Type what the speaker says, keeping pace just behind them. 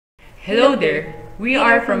Hello there! We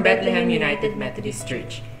are from Bethlehem United Methodist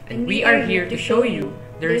Church, and we are here to show you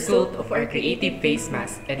the result of our creative face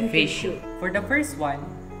mask and face shield. For the first one,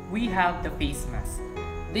 we have the face mask.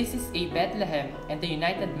 This is a Bethlehem and the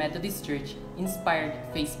United Methodist Church inspired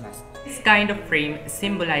face mask. This kind of frame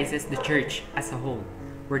symbolizes the church as a whole,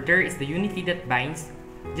 where there is the unity that binds,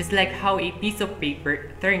 just like how a piece of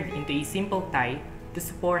paper turned into a simple tie to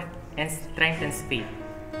support and strengthens faith.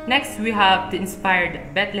 Next, we have the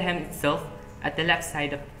inspired Bethlehem itself at the left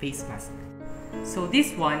side of the face mask. So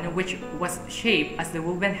this one, which was shaped as the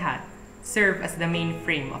woven hat, served as the main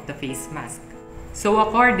frame of the face mask. So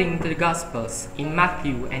according to the Gospels, in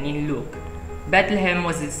Matthew and in Luke, Bethlehem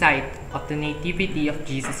was the site of the nativity of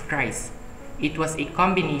Jesus Christ. It was a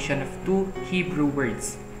combination of two Hebrew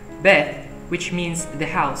words, Beth, which means the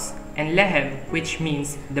house, and Lehem, which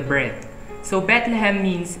means the bread. So Bethlehem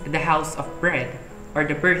means the house of bread, or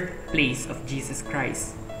the birthplace of Jesus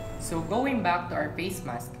Christ. So going back to our face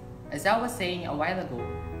mask, as I was saying a while ago,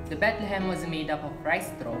 the Bethlehem was made up of rice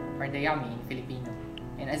straw, or dayami in Filipino.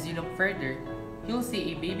 And as you look further, you'll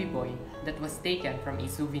see a baby boy that was taken from a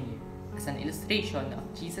souvenir as an illustration of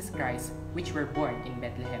Jesus Christ, which were born in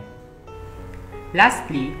Bethlehem.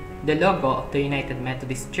 Lastly, the logo of the United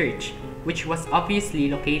Methodist Church, which was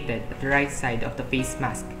obviously located at the right side of the face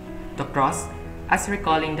mask. The cross, as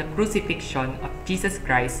recalling the crucifixion of Jesus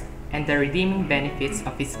Christ and the redeeming benefits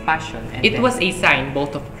of His passion and death. It was a sign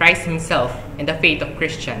both of Christ Himself and the faith of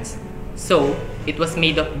Christians. So, it was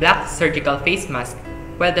made of black surgical face mask,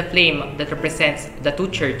 while the flame that represents the two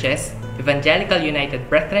churches, Evangelical United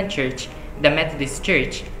Brethren Church, the Methodist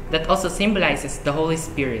Church, that also symbolizes the Holy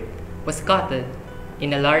Spirit, was cutted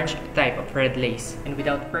in a large type of red lace. And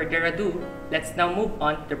without further ado, let's now move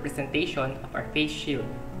on to the presentation of our face shield.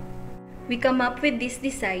 We come up with this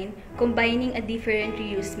design combining a different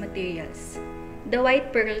reused materials. The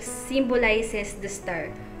white pearl symbolizes the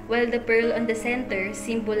star, while the pearl on the center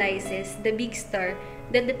symbolizes the big star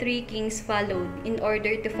that the three kings followed in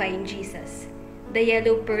order to find Jesus. The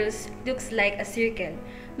yellow pearls looks like a circle.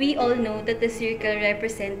 We all know that the circle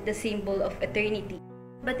represents the symbol of eternity.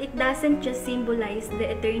 But it doesn't just symbolize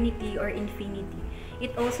the eternity or infinity.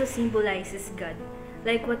 It also symbolizes God.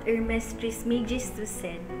 Like what Hermes Trismegistus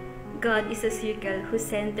said, God is a circle whose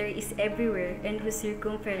center is everywhere and whose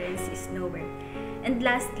circumference is nowhere. And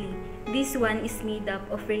lastly, this one is made up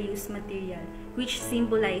of reused material, which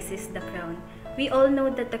symbolizes the crown. We all know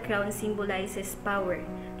that the crown symbolizes power.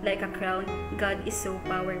 Like a crown, God is so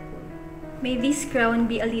powerful. May this crown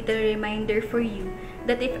be a little reminder for you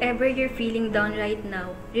that if ever you're feeling down right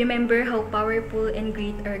now, remember how powerful and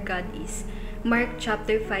great our God is. Mark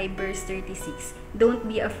chapter 5 verse 36. Don't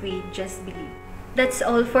be afraid, just believe. That's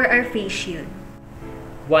all for our face shield.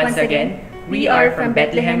 Once again, we are from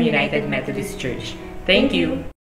Bethlehem United Methodist Church. Thank you!